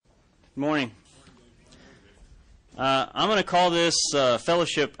Good morning. I'm going to call this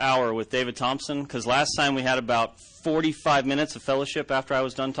Fellowship Hour with David Thompson because last time we had about 45 minutes of fellowship after I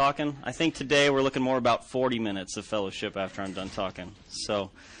was done talking. I think today we're looking more about 40 minutes of fellowship after I'm done talking.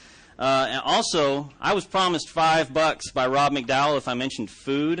 So, and also, I was promised $5 by Rob McDowell if I mentioned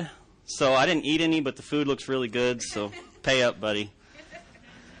food. So I didn't eat any, but the food looks really good, so pay up, buddy.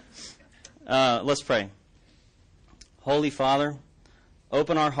 Let's pray. Holy Father,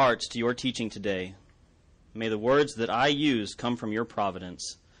 open our hearts to your teaching today. May the words that I use come from your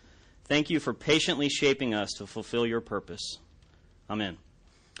providence. Thank you for patiently shaping us to fulfill your purpose. Amen.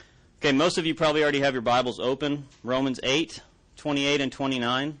 Okay, most of you probably already have your Bibles open. Romans 8, 28 and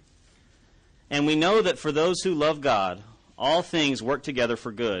 29. And we know that for those who love God, all things work together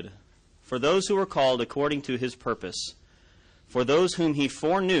for good. For those who are called according to his purpose. For those whom he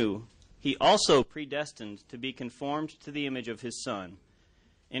foreknew, he also predestined to be conformed to the image of his Son,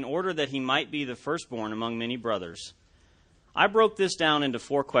 in order that he might be the firstborn among many brothers. I broke this down into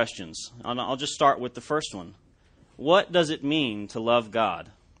 4 questions. I'll just start with the first one. What does it mean to love God?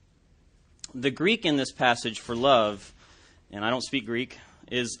 The Greek in this passage for love, and I don't speak Greek,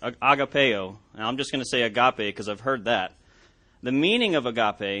 is agapeo. And I'm just going to say agape because I've heard that. The meaning of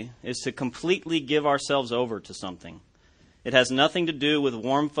agape is to completely give ourselves over to something. It has nothing to do with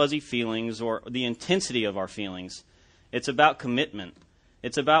warm, fuzzy feelings or the intensity of our feelings. It's about commitment.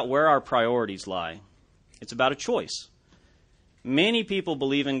 It's about where our priorities lie. It's about a choice. Many people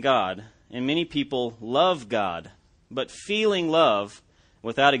believe in God, and many people love God, but feeling love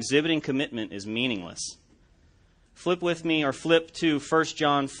without exhibiting commitment is meaningless. Flip with me, or flip to 1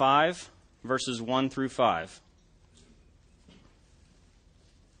 John 5, verses 1 through 5.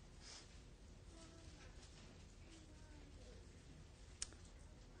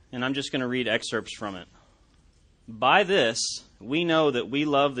 And I'm just going to read excerpts from it. By this, we know that we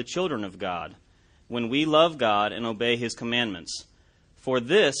love the children of God, when we love God and obey his commandments. For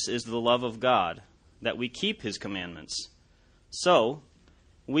this is the love of God, that we keep his commandments. So,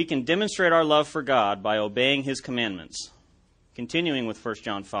 we can demonstrate our love for God by obeying his commandments. Continuing with 1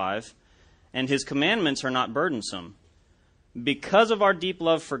 John 5, and his commandments are not burdensome. Because of our deep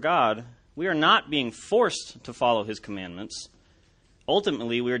love for God, we are not being forced to follow his commandments.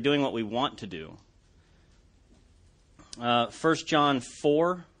 Ultimately, we are doing what we want to do. 1 John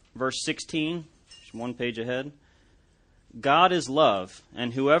 4, verse 16, just one page ahead. God is love,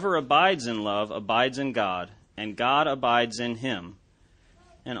 and whoever abides in love abides in God, and God abides in him.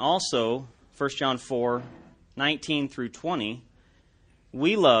 And also, 1 John 4, 19 through 20,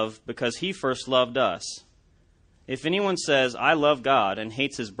 we love because he first loved us. If anyone says, I love God, and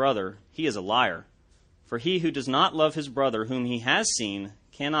hates his brother, he is a liar. For he who does not love his brother whom he has seen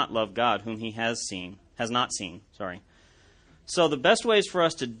cannot love God whom he has not seen. So the best ways for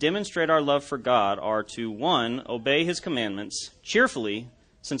us to demonstrate our love for God are to, 1, obey his commandments cheerfully,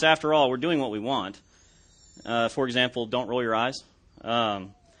 since after all, we're doing what we want. For example, don't roll your eyes.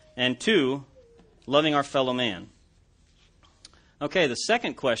 And 2, loving our fellow man. Okay, the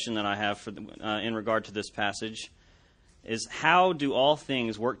second question that I have in regard to this passage is, how do all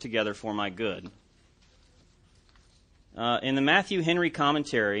things work together for my good? In the Matthew Henry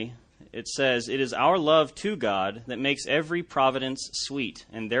commentary, it says, it is our love to God that makes every providence sweet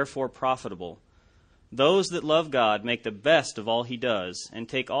and therefore profitable. Those that love God make the best of all he does and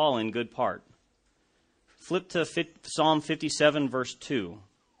take all in good part. Flip to Psalm 57, verse 2.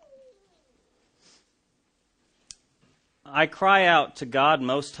 I cry out to God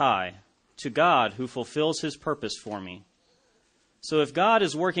Most High, to God who fulfills his purpose for me. So if God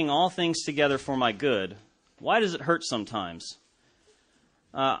is working all things together for my good, why does it hurt sometimes?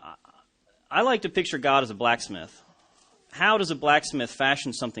 I like to picture God as a blacksmith. How does a blacksmith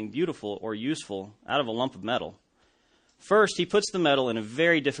fashion something beautiful or useful out of a lump of metal? First, he puts the metal in a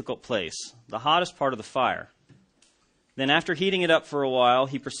very difficult place, the hottest part of the fire. Then after heating it up for a while,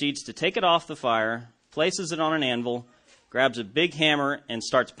 he proceeds to take it off the fire, places it on an anvil, grabs a big hammer, and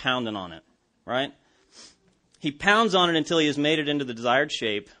starts pounding on it, right? He pounds on it until he has made it into the desired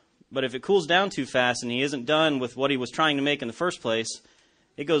shape, but if it cools down too fast and he isn't done with what he was trying to make in the first place,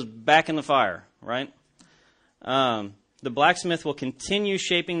 it goes back in the fire, right? The blacksmith will continue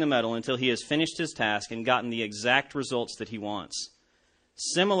shaping the metal until he has finished his task and gotten the exact results that he wants.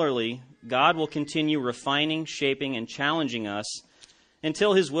 Similarly, God will continue refining, shaping, and challenging us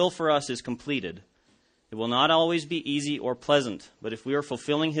until his will for us is completed. It will not always be easy or pleasant, but if we are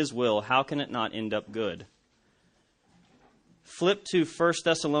fulfilling his will, how can it not end up good? Flip to 1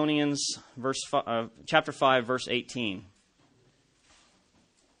 Thessalonians chapter 5, verse 18.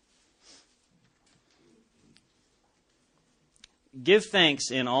 Give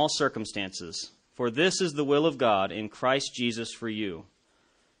thanks in all circumstances, for this is the will of God in Christ Jesus for you.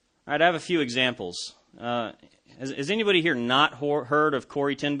 All right, I have a few examples. Has anybody here not heard of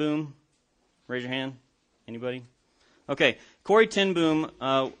Corrie ten Boom? Raise your hand. Anybody? Okay, Corrie ten Boom,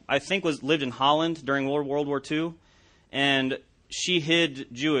 I think, lived in Holland during World War II, and she hid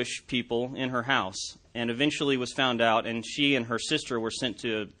Jewish people in her house, and eventually was found out, and she and her sister were sent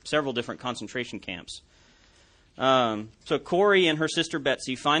to several different concentration camps. So Corrie and her sister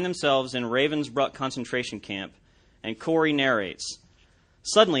Betsy find themselves in Ravensbrück concentration camp, and Corrie narrates,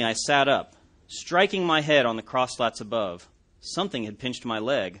 "Suddenly I sat up, striking my head on the cross slats above. Something had pinched my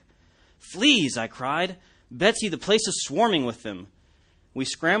leg. 'Fleas!' I cried. 'Betsy, the place is swarming with them.' We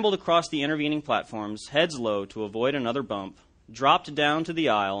scrambled across the intervening platforms, heads low to avoid another bump, dropped down to the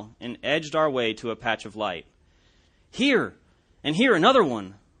aisle, and edged our way to a patch of light. 'Here! And here another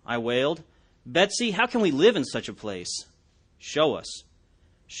one!' I wailed. 'Betsy, how can we live in such a place?' 'Show us.'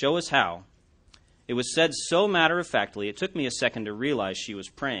 'Show us how.' It was said so matter-of-factly, it took me a second to realize she was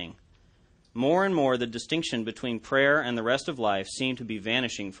praying. More and more, the distinction between prayer and the rest of life seemed to be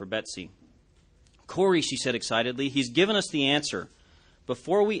vanishing for Betsy. 'Corrie,' she said excitedly, 'he's given us the answer.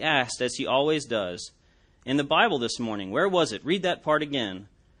 Before we asked, as he always does. In the Bible this morning. Where was it? Read that part again.'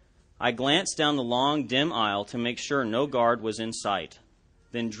 I glanced down the long, dim aisle to make sure no guard was in sight,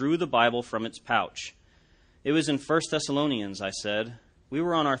 then drew the Bible from its pouch. 'It was in 1 Thessalonians,' I said. We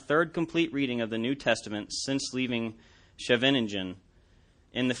were on our third complete reading of the New Testament since leaving Scheveningen.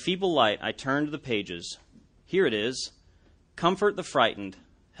 In the feeble light, I turned the pages. Here it is. 'Comfort the frightened,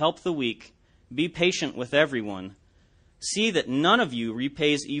 help the weak, be patient with everyone. See that none of you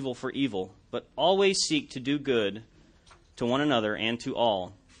repays evil for evil, but always seek to do good to one another and to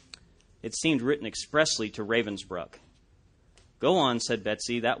all.' It seemed written expressly to Ravensbrück. 'Go on,' said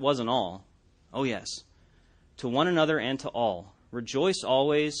Betsy, 'that wasn't all.' 'Oh, yes. 'To one another and to all. Rejoice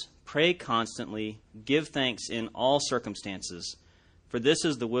always, pray constantly, give thanks in all circumstances, for this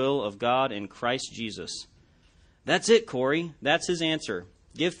is the will of God in Christ Jesus.' That's it, Corrie. That's his answer.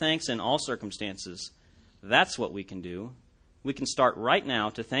 Give thanks in all circumstances. That's what we can do. We can start right now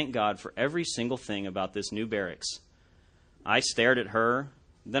to thank God for every single thing about this new barracks." I stared at her,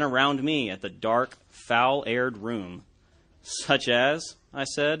 then around me at the dark, foul-aired room. "Such as?" I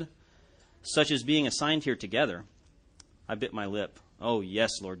said. "Such as being assigned here together." I bit my lip. "Oh,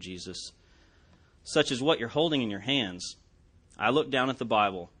 yes, Lord Jesus." "Such as what you're holding in your hands." I looked down at the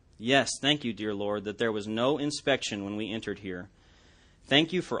Bible. "Yes, thank you, dear Lord, that there was no inspection when we entered here.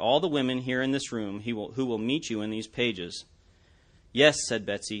 Thank you for all the women here in this room who will meet you in these pages." "Yes," said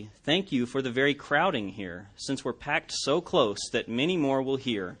Betsy, "thank you for the very crowding here, since we're packed so close that many more will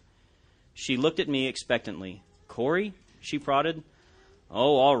hear." She looked at me expectantly. "Corrie?" she prodded.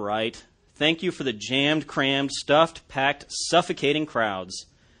 "Oh, all right. Thank you for the jammed, crammed, stuffed, packed, suffocating crowds."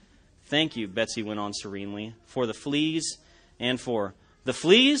 "Thank you," Betsy went on serenely, "for the fleas and for—" "The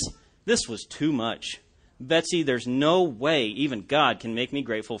fleas? This was too much. Betsy, there's no way even God can make me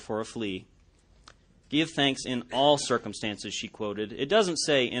grateful for a flea." "Give thanks in all circumstances," she quoted. It doesn't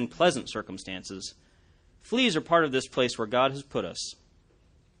say in pleasant circumstances. Fleas are part of this place where God has put us.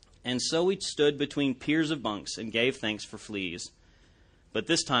 And so we stood between piers of bunks and gave thanks for fleas. But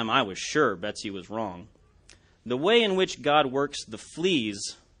this time I was sure Betsy was wrong. The way in which God works the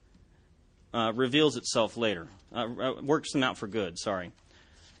fleas reveals itself later. Works them out for good, sorry.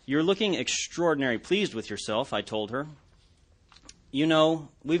 "You're looking extraordinarily pleased with yourself," I told her. "You know,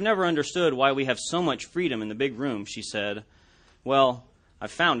 we've never understood why we have so much freedom in the big room," she said. "Well, I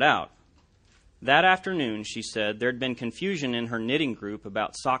found out." That afternoon, she said, there'd been confusion in her knitting group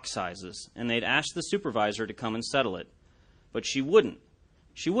about sock sizes, and they'd asked the supervisor to come and settle it. But she wouldn't.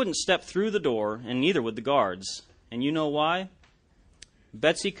 She wouldn't step through the door, and neither would the guards. And you know why?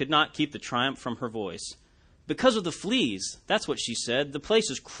 Betsy could not keep the triumph from her voice. "Because of the fleas," that's what she said. "The place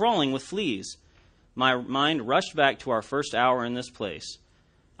is crawling with fleas." My mind rushed back to our first hour in this place.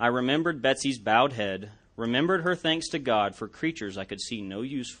 I remembered Betsy's bowed head, remembered her thanks to God for creatures I could see no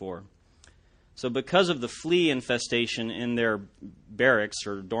use for. So because of the flea infestation in their barracks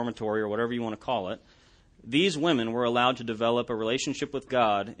or dormitory or whatever you want to call it, these women were allowed to develop a relationship with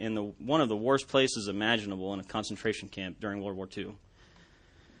God in one of the worst places imaginable in a concentration camp during World War II.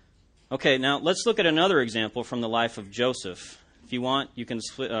 Okay, now let's look at another example from the life of Joseph. If you want, you can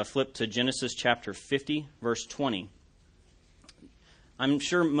flip to Genesis chapter 50, verse 20. I'm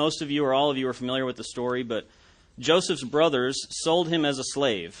sure most of you or all of you are familiar with the story, but Joseph's brothers sold him as a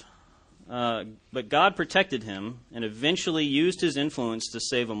slave. But God protected him and eventually used his influence to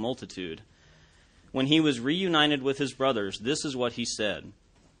save a multitude. When he was reunited with his brothers, this is what he said.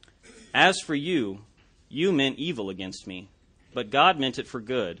 "As for you, you meant evil against me, but God meant it for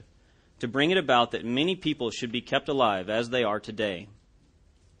good, to bring it about that many people should be kept alive as they are today.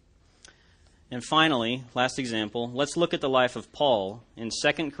 And finally, last example, let's look at the life of Paul in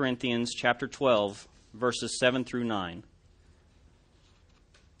 2 Corinthians chapter 12, verses 7 through 9.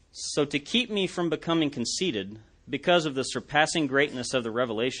 So to keep me from becoming conceited, because of the surpassing greatness of the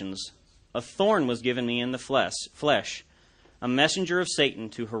revelations, a thorn was given me in the flesh, a messenger of Satan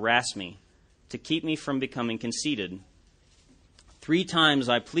to harass me, to keep me from becoming conceited. 3 times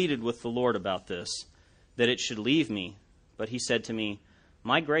I pleaded with the Lord about this, that it should leave me. But he said to me,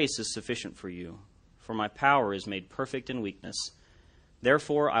 My grace is sufficient for you, for my power is made perfect in weakness.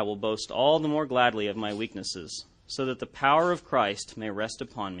 Therefore I will boast all the more gladly of my weaknesses, so that the power of Christ may rest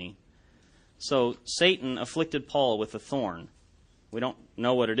upon me. So Satan afflicted Paul with a thorn. We don't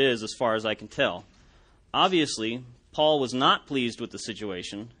know what it is as far as I can tell. Obviously, Paul was not pleased with the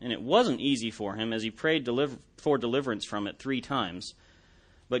situation, and it wasn't easy for him as he prayed for deliverance from it 3 times.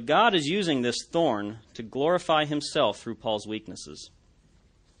 But God is using this thorn to glorify himself through Paul's weaknesses.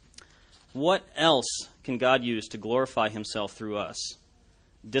 What else can God use to glorify himself through us?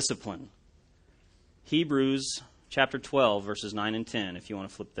 Discipline. Hebrews chapter 12, verses 9 and 10, if you want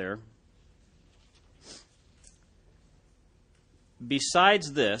to flip there.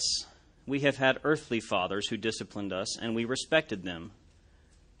 Besides this, we have had earthly fathers who disciplined us, and we respected them.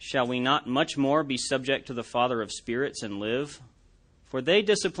 Shall we not much more be subject to the Father of spirits and live? For they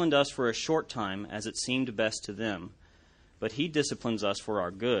disciplined us for a short time, as it seemed best to them. But he disciplines us for our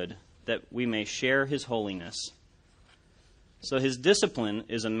good, that we may share his holiness. So his discipline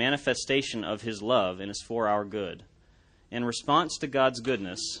is a manifestation of his love and is for our good. In response to God's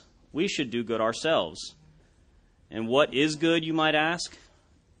goodness, we should do good ourselves. And what is good, you might ask?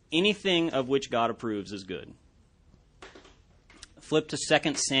 Anything of which God approves is good. Flip to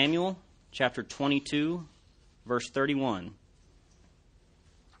 2 Samuel chapter 22, verse 31.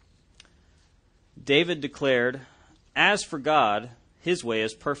 David declared, As for God, his way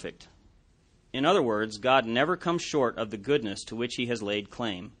is perfect. In other words, God never comes short of the goodness to which he has laid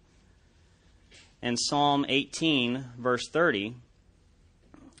claim. And Psalm 18, verse 30,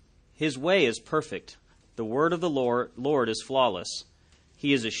 His way is perfect. The word of the Lord is flawless.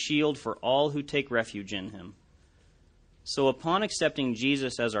 He is a shield for all who take refuge in him. So upon accepting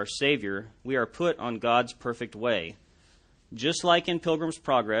Jesus as our Savior, we are put on God's perfect way. Just like in Pilgrim's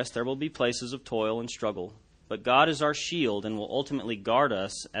Progress, there will be places of toil and struggle. But God is our shield and will ultimately guard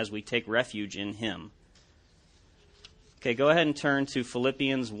us as we take refuge in him. Okay, go ahead and turn to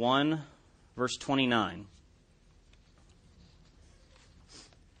Philippians 1, verse 29.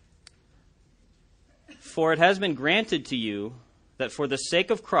 For it has been granted to you that for the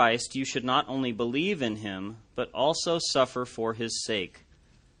sake of Christ you should not only believe in him, but also suffer for his sake.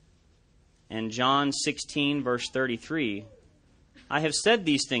 And John 16, verse 33, I have said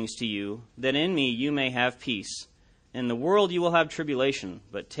these things to you, that in me you may have peace. In the world you will have tribulation,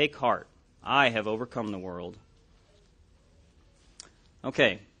 but take heart. I have overcome the world.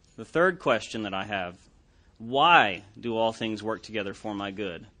 Okay, the third question that I have. Why do all things work together for my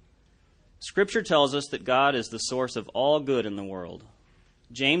good? Scripture tells us that God is the source of all good in the world.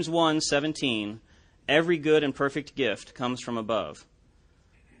 James 1:17, every good and perfect gift comes from above.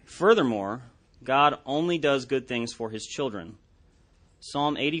 Furthermore, God only does good things for his children.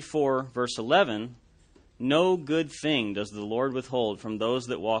 Psalm 84, verse 11, no good thing does the Lord withhold from those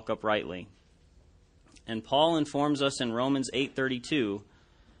that walk uprightly. And Paul informs us in Romans 8:32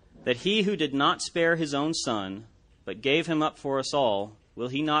 that he who did not spare his own son, but gave him up for us all, will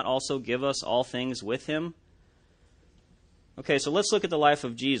he not also give us all things with him? Okay, so let's look at the life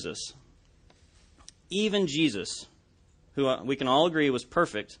of Jesus. Even Jesus, who we can all agree was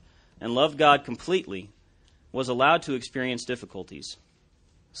perfect and loved God completely, was allowed to experience difficulties.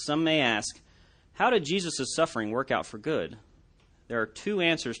 Some may ask, how did Jesus' suffering work out for good? There are 2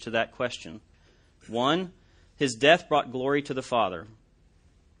 answers to that question. 1, his death brought glory to the Father.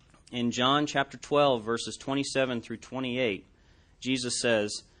 In John chapter 12, verses 27 through 28, Jesus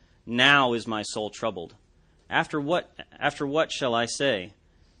says, Now is my soul troubled. After what shall I say?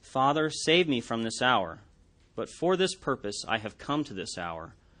 Father, save me from this hour. But for this purpose I have come to this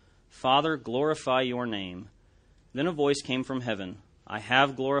hour. Father, glorify your name. Then a voice came from heaven. I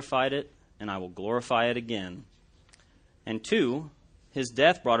have glorified it, and I will glorify it again. And 2, his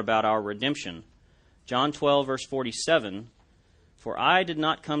death brought about our redemption. John 12, verse 47, For I did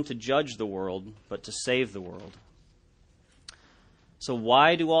not come to judge the world, but to save the world. So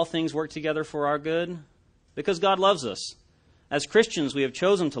why do all things work together for our good? Because God loves us. As Christians, we have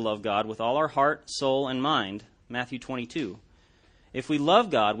chosen to love God with all our heart, soul, and mind, Matthew 22. If we love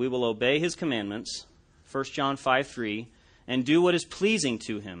God, we will obey his commandments, 1 John 5:3, and do what is pleasing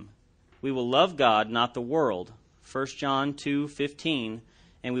to him. We will love God, not the world. 1 John 2:15.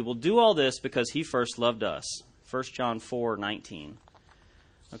 And we will do all this because he first loved us. 1 John 4:19.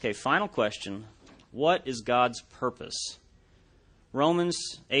 Okay, final question. What is God's purpose?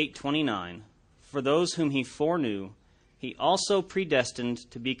 Romans 8:29. For those whom he foreknew, he also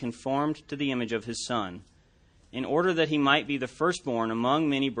predestined to be conformed to the image of his Son, in order that he might be the firstborn among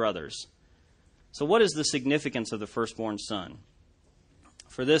many brothers. So what is the significance of the firstborn son?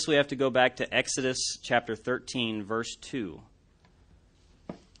 For this, we have to go back to Exodus chapter 13, verse 2.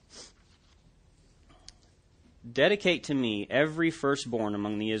 Dedicate to me every firstborn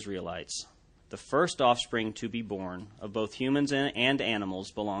among the Israelites. The first offspring to be born of both humans and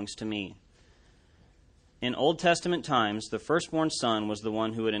animals belongs to me. In Old Testament times, the firstborn son was the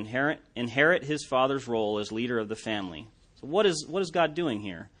one who would inherit his father's role as leader of the family. So what is God doing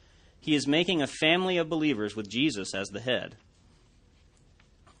here? He is making a family of believers with Jesus as the head.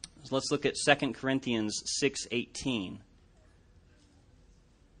 So let's look at 2 Corinthians 6:18.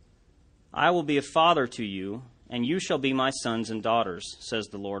 I will be a father to you, and you shall be my sons and daughters, says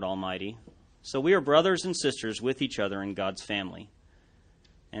the Lord Almighty. So we are brothers and sisters with each other in God's family.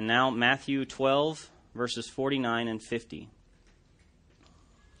 And now Matthew 12, verses 49 and 50.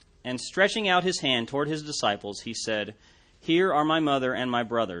 And stretching out his hand toward his disciples, he said, Here are my mother and my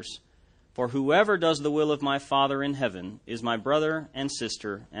brothers. For whoever does the will of my Father in heaven is my brother and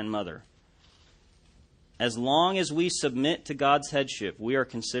sister and mother. As long as we submit to God's headship, we are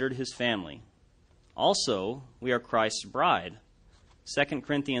considered his family. Also, we are Christ's bride. 2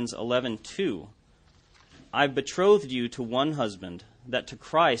 Corinthians 11:2. I've betrothed you to one husband, that to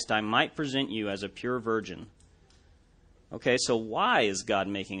Christ I might present you as a pure virgin. Okay, so why is God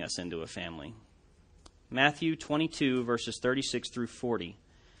making us into a family? Matthew 22, verses 36 through 40.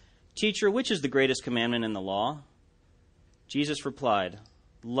 Teacher, which is the greatest commandment in the law? Jesus replied,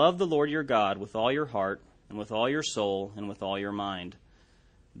 Love the Lord your God with all your heart, and with all your soul, and with all your mind.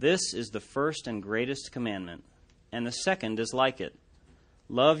 This is the first and greatest commandment, and the second is like it.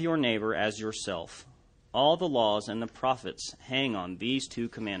 Love your neighbor as yourself. All the laws and the prophets hang on these two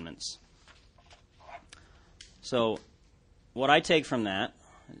commandments. So, what I take from that,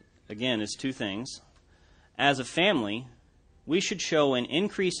 again, is two things. As a family, we should show an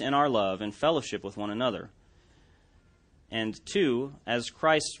increase in our love and fellowship with one another. And two, as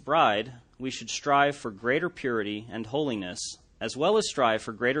Christ's bride, we should strive for greater purity and holiness, as well as strive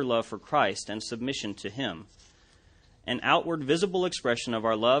for greater love for Christ and submission to him. An outward visible expression of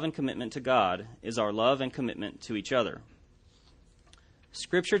our love and commitment to God is our love and commitment to each other.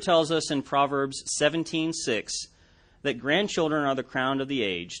 Scripture tells us in Proverbs 17:6 that grandchildren are the crown of the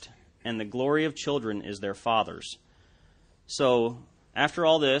aged, and the glory of children is their fathers. So, after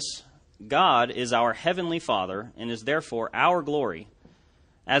all this, God is our heavenly Father and is therefore our glory.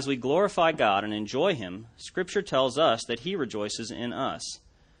 As we glorify God and enjoy him, Scripture tells us that he rejoices in us.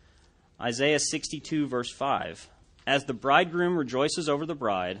 Isaiah 62, verse 5. As the bridegroom rejoices over the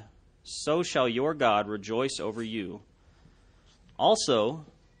bride, so shall your God rejoice over you. Also,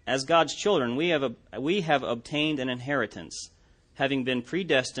 as God's children, we have obtained an inheritance, having been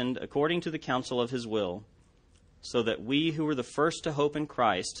predestined according to the counsel of his will, so that we who were the first to hope in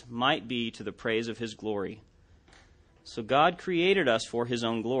Christ might be to the praise of his glory. So God created us for his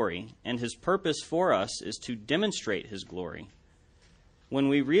own glory, and his purpose for us is to demonstrate his glory. When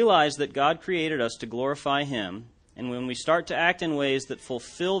we realize that God created us to glorify him, and when we start to act in ways that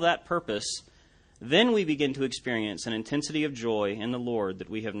fulfill that purpose, then we begin to experience an intensity of joy in the Lord that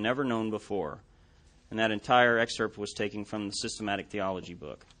we have never known before. And that entire excerpt was taken from the Systematic Theology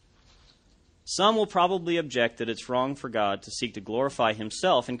book. Some will probably object that it's wrong for God to seek to glorify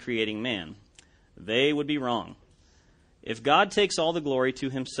himself in creating man. They would be wrong. If God takes all the glory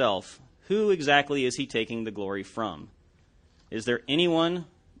to himself, who exactly is he taking the glory from? Is there anyone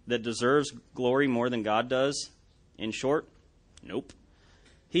that deserves glory more than God does? In short, nope.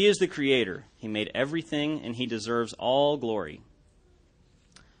 He is the creator. He made everything, and he deserves all glory.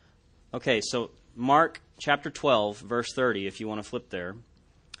 Okay, so Mark chapter 12, verse 30, if you want to flip there.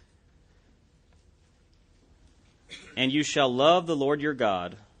 And you shall love the Lord your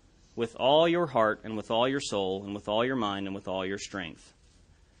God with all your heart and with all your soul and with all your mind and with all your strength.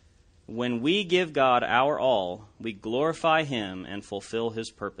 When we give God our all, we glorify him and fulfill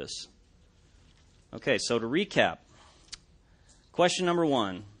his purpose. Okay, so to recap, question number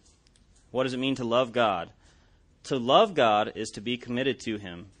 1, what does it mean to love God? To love God is to be committed to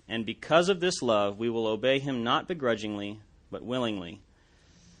him, and because of this love, we will obey him not begrudgingly, but willingly.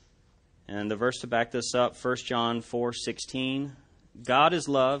 And the verse to back this up, 1 John 4:16, God is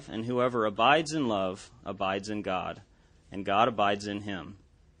love, and whoever abides in love abides in God, and God abides in him.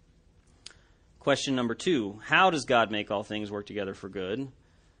 Question number 2, how does God make all things work together for good?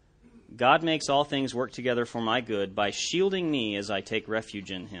 God makes all things work together for my good by shielding me as I take refuge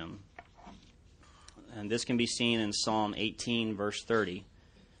in him. And this can be seen in Psalm 18, verse 30.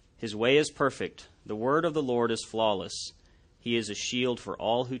 His way is perfect. The word of the Lord is flawless. He is a shield for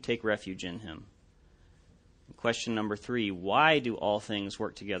all who take refuge in him. Question number 3, why do all things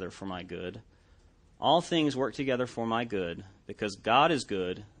work together for my good? All things work together for my good because God is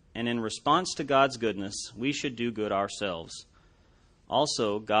good, and in response to God's goodness, we should do good ourselves.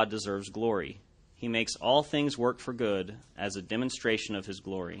 Also, God deserves glory. He makes all things work for good as a demonstration of his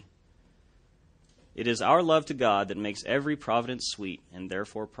glory. It is our love to God that makes every providence sweet and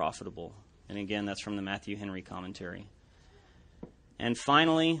therefore profitable. And again, that's from the Matthew Henry commentary. And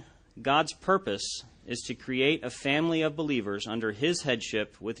finally, God's purpose is to create a family of believers under his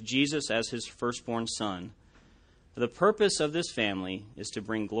headship with Jesus as his firstborn son. The purpose of this family is to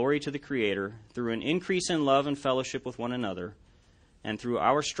bring glory to the Creator through an increase in love and fellowship with one another, and through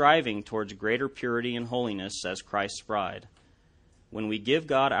our striving towards greater purity and holiness as Christ's bride. When we give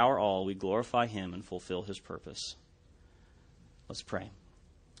God our all, we glorify him and fulfill his purpose. Let's pray.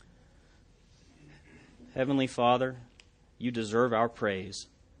 Heavenly Father, you deserve our praise.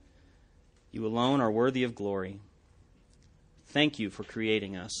 You alone are worthy of glory. Thank you for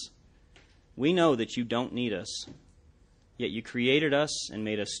creating us. We know that you don't need us, yet you created us and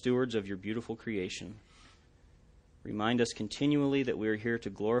made us stewards of your beautiful creation. Remind us continually that we are here to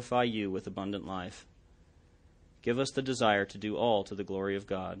glorify you with abundant life. Give us the desire to do all to the glory of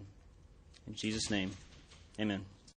God. In Jesus' name, amen.